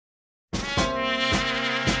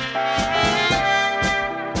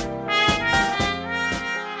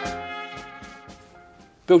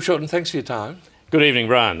Bill Shorten, thanks for your time. Good evening,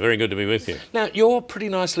 Brian. Very good to be with you. Now, you're pretty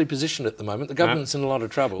nicely positioned at the moment. The government's in a lot of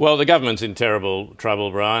trouble. Well, the government's in terrible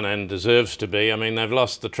trouble, Brian, and deserves to be. I mean, they've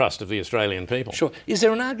lost the trust of the Australian people. Sure. Is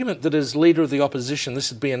there an argument that as Leader of the Opposition, this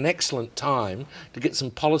would be an excellent time to get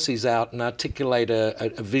some policies out and articulate a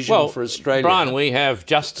vision for Australia? Brian, we have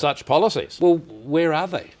just such policies. Well, where are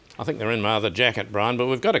they? I think they're in my other jacket, Brian, but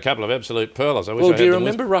we've got a couple of absolute pearlers. Well, do you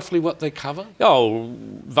remember roughly what they cover? Oh,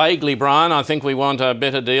 vaguely, Brian. I think we want a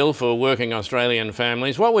better deal for working Australian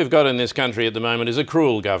families. What we've got in this country at the moment is a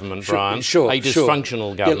cruel government, Brian. A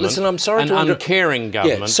dysfunctional government. Yeah, listen, I'm sorry an uncaring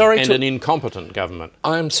government and an incompetent government.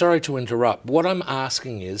 I'm sorry to interrupt. What I'm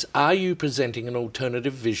asking is, are you presenting an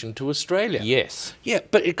alternative vision to Australia? Yes. Yeah,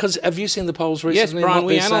 but because have you seen the polls recently? Yes, Brian,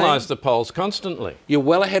 we analyse the polls constantly. You're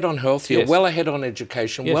well ahead on health, you're well ahead on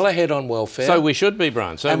education, well ahead on welfare. So we should be,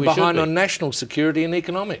 Brian. And behind on national security and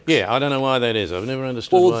economics. Yeah, I don't know why that is. I've never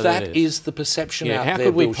understood why that is. Well, that is the perception out there, how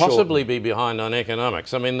could we possibly be behind on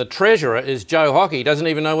economics? I mean, the Treasurer is Joe Hockey. He doesn't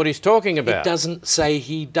even know what he's talking about. It doesn't say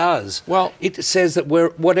he does. Well, it says that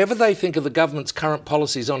whatever they think of the government's current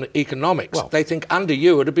policies on economics, they think under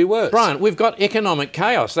you it'd be worse. Brian, we've got economic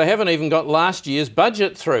chaos. They haven't even got last year's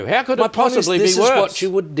budget through. How could it possibly be worse? This is what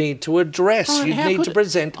you would need to address. You'd need to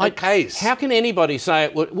present a case. How can anybody say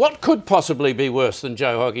it would? What could possibly be worse than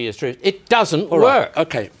Joe Hockey is true? It doesn't work.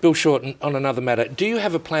 OK, Bill Shorten, on another matter, do you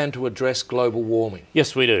have a plan to address global warming?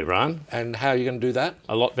 Yes, we do, Brian. And how are you going to do that?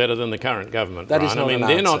 A lot better than the current government, Brian. I mean,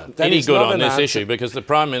 they're not any good on this issue because the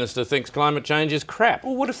Prime Minister thinks climate change is crap.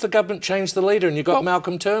 Well, what if the government changed the leader and you got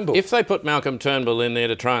Malcolm Turnbull? If they put Malcolm Turnbull in there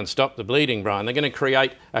to try and stop the bleeding, Brian, they're going to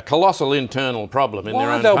create a colossal internal problem in their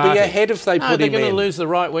own party. They'll be ahead if they put him in. They're going to lose the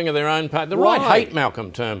right wing of their own party. The right hate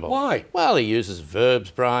Malcolm Turnbull. Why? Well, he uses verbs,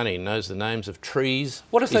 Brian. He knows the names of trees.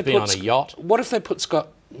 What if He's been on a yacht. What if they put Scott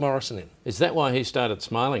Morrison in? Is that why he started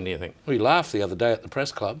smiling, do you think? Well, he laughed the other day at the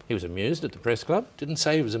press club. He was amused at the press club? Didn't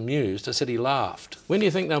say he was amused, I said he laughed. When do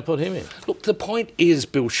you think they'll put him in? Look, the point is,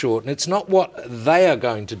 Bill Shorten, it's not what they are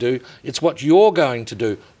going to do, it's what you're going to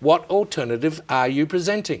do. What alternative are you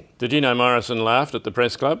presenting? Did you know Morrison laughed at the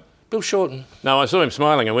press club? Bill Shorten. No, I saw him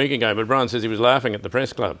smiling a week ago, but Brian says he was laughing at the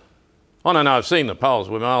press club. Oh, no, I've seen the polls.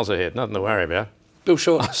 We're miles ahead. Nothing to worry about. Bill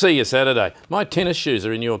Shorten. I'll see you Saturday. My tennis shoes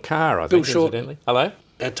are in your car, I think, incidentally. Hello?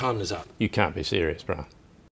 Our time is up. You can't be serious, Brian.